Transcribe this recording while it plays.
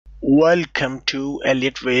Welcome to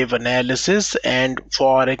Elliott Wave Analysis and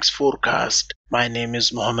Forex Forecast. My name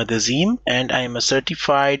is Mohammed Azim and I am a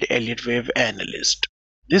certified Elliott Wave Analyst.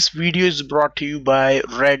 This video is brought to you by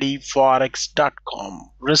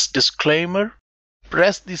ReadyForex.com. Risk disclaimer: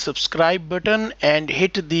 press the subscribe button and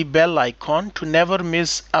hit the bell icon to never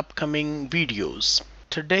miss upcoming videos.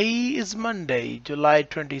 Today is Monday, July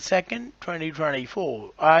 22nd,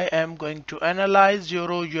 2024. I am going to analyze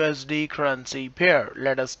Euro USD currency pair.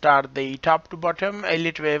 Let us start the top to bottom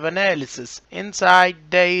Elliott Wave analysis. Inside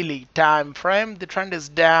daily time frame, the trend is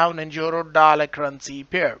down in euro dollar currency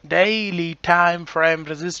pair. Daily time frame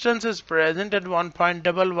resistance is present at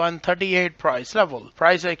 1.1138 price level.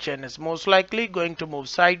 Price action is most likely going to move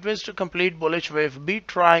sideways to complete bullish wave B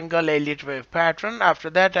triangle Elliott wave pattern. After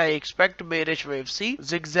that, I expect bearish wave C,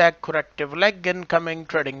 zigzag corrective leg in coming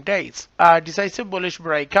trading days. A decisive bullish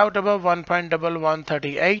breakout above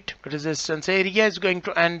 1.1138 resistance area is going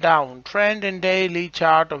to end down trend in daily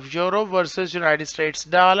chart of euro versus United States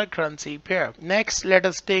dollar currency pair. Next, let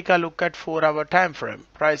us take a look at 4-hour time frame.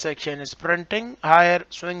 Price action is printing higher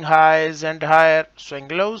swing highs and higher swing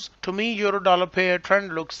lows. To me, euro dollar pair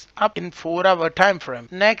trend looks up in 4-hour time frame.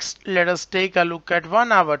 Next, let us take a look at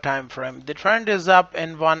 1-hour time frame. The trend is up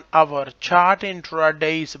in 1-hour chart. Intraday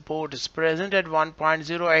support is present at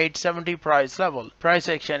 1.0870 price level. Price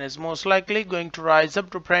action is most likely going to rise up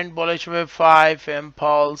to print bullish wave 5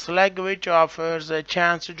 impulse leg, which offers a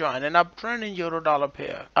chance to join an uptrend in euro dollar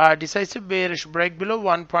pair. A decisive bearish break below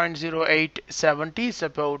 1.0870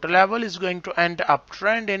 support level is going to end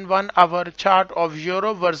uptrend in 1-hour chart of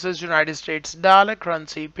euro versus United States dollar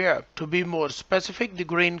currency pair. To be more specific, the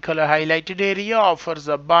green color highlighted area offers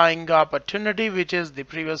a buying opportunity, which is the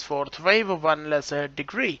previous fourth wave of 1 lesser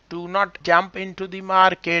degree. Do not jump into the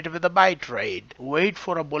market with a buy trade. Wait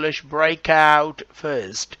for a bullish breakout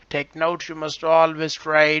first. Take note, you must always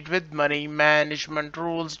trade with money management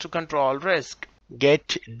rules to control risk.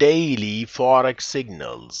 Get daily forex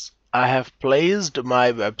signals. I have placed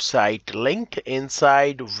my website link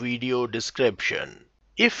inside video description.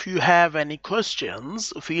 If you have any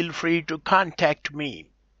questions, feel free to contact me.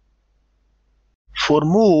 For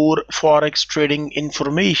more forex trading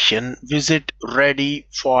information, visit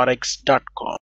ReadyForex.com.